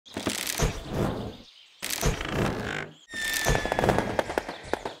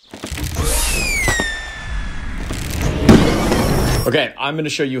Okay, I'm gonna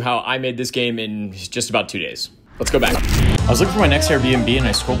show you how I made this game in just about 2 days. Let's go back. I was looking for my next Airbnb and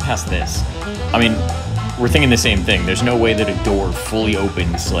I scrolled past this. I mean, we're thinking the same thing. There's no way that a door fully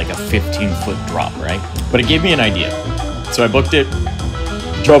opens to like a 15-foot drop, right? But it gave me an idea. So I booked it,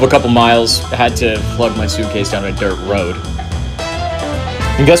 drove a couple miles, had to plug my suitcase down a dirt road.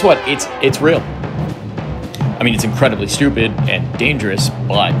 And guess what? It's real. I mean, it's incredibly stupid and dangerous,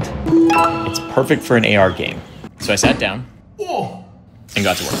 but it's perfect for an AR game. So I sat down and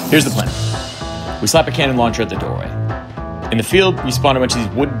got to work. Here's the plan. We slap a cannon launcher at the doorway. In the field, we spawn a bunch of these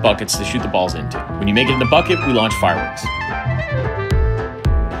wood buckets to shoot the balls into. When you make it in the bucket, we launch fireworks.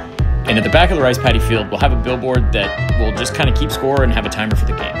 And at the back of the rice paddy field, we'll have a billboard that will just kind of keep score and have a timer for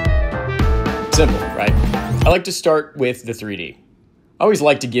the game. Simple, right? I like to start with the 3D. I always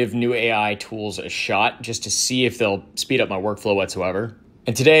like to give new AI tools a shot just to see if they'll speed up my workflow whatsoever.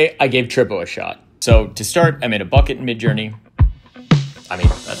 And today, I gave Trippo a shot. So to start, I made a bucket in Midjourney. I mean,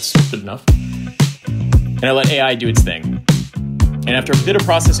 that's good enough. And I let AI do its thing. And after a bit of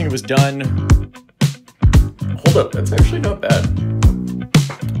processing, it was done. Hold up, that's actually not bad.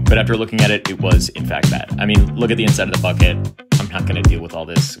 But after looking at it, it was in fact bad. I mean, look at the inside of the bucket. I'm not gonna deal with all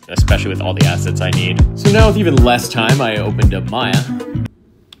this, especially with all the assets I need. So now with even less time, I opened up Maya.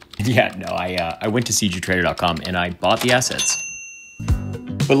 Yeah, no, I went to cgtrader.com and I bought the assets.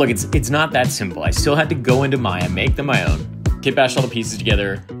 But look, it's not that simple. I still had to go into Maya, make them my own, kit bash all the pieces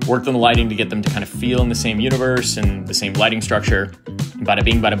together, worked on the lighting to get them to kind of feel in the same universe and the same lighting structure. And bada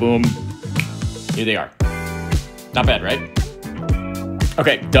bing, bada boom, here they are. Not bad, right?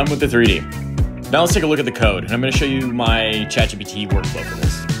 Okay, done with the 3D. Now let's take a look at the code, and I'm gonna show you my ChatGPT workflow for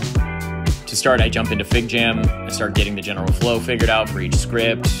this. To start, I jump into FigJam, I start getting the general flow figured out for each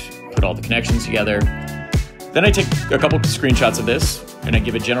script, put all the connections together. Then I take a couple screenshots of this, and I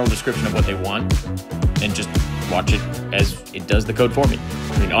give a general description of what they want, and just watch it as it does the code for me.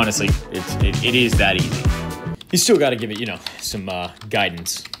 I mean, honestly, it is that easy. You still gotta give it, you know, some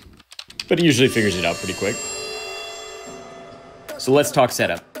guidance, but it usually figures it out pretty quick. So let's talk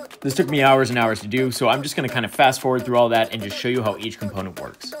setup. This took me hours and hours to do, so I'm just gonna kind of fast forward through all that and just show you how each component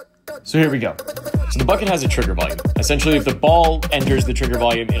works. So here we go. So the bucket has a trigger volume. Essentially, if the ball enters the trigger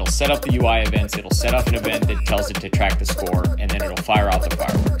volume, it'll set up the UI events, it'll set up an event that tells it to track the score, and then it'll fire out the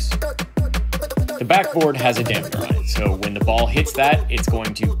fireworks. The backboard has a dampener on it, so when the ball hits that, it's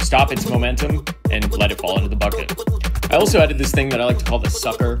going to stop its momentum and let it fall into the bucket. I also added this thing that I like to call the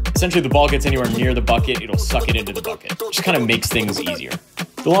sucker. Essentially, the ball gets anywhere near the bucket, it'll suck it into the bucket. Just kind of makes things easier.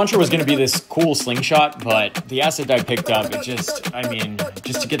 The launcher was going to be this cool slingshot, but the asset I picked up, just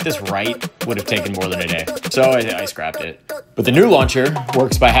to get this right would have taken more than a day. So I scrapped it. But the new launcher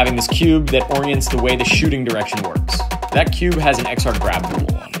works by having this cube that orients the way the shooting direction works. That cube has an XR grab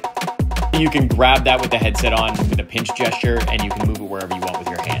tool on it. You can grab that with the headset on with a pinch gesture, and you can move it wherever you want with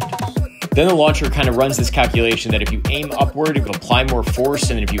your hand. Then the launcher kind of runs this calculation that if you aim upward, it would apply more force,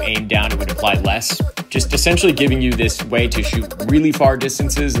 and then if you aim down, it would apply less. Just essentially giving you this way to shoot really far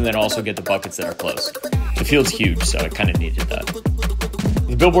distances and then also get the buckets that are close. The field's huge, so it kind of needed that.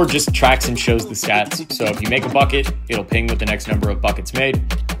 The billboard just tracks and shows the stats. So if you make a bucket, it'll ping with the next number of buckets made.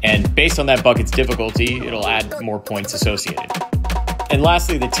 And based on that bucket's difficulty, it'll add more points associated. And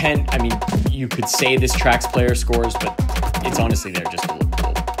lastly, the tent, I mean, you could say this tracks player scores, but it's honestly there just to look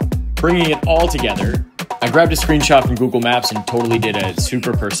cool. Bringing it all together, I grabbed a screenshot from Google Maps and totally did a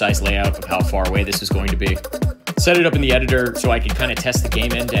super precise layout of how far away this was going to be. Set it up in the editor so I could kind of test the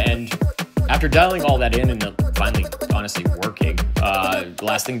game end to end. After dialing all that in and finally honestly working, the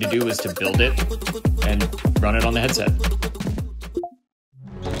last thing to do was to build it and run it on the headset.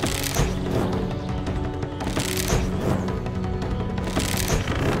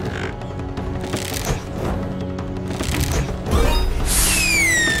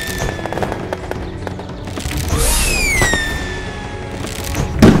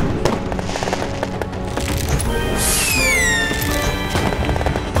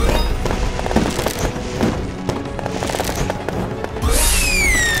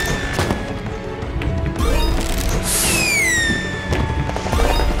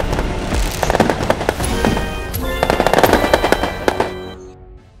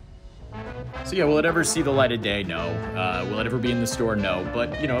 So yeah, will it ever see the light of day? No. Will it ever be in the store? No.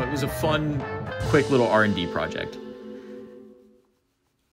 But, you know, it was a fun, quick little R&D project.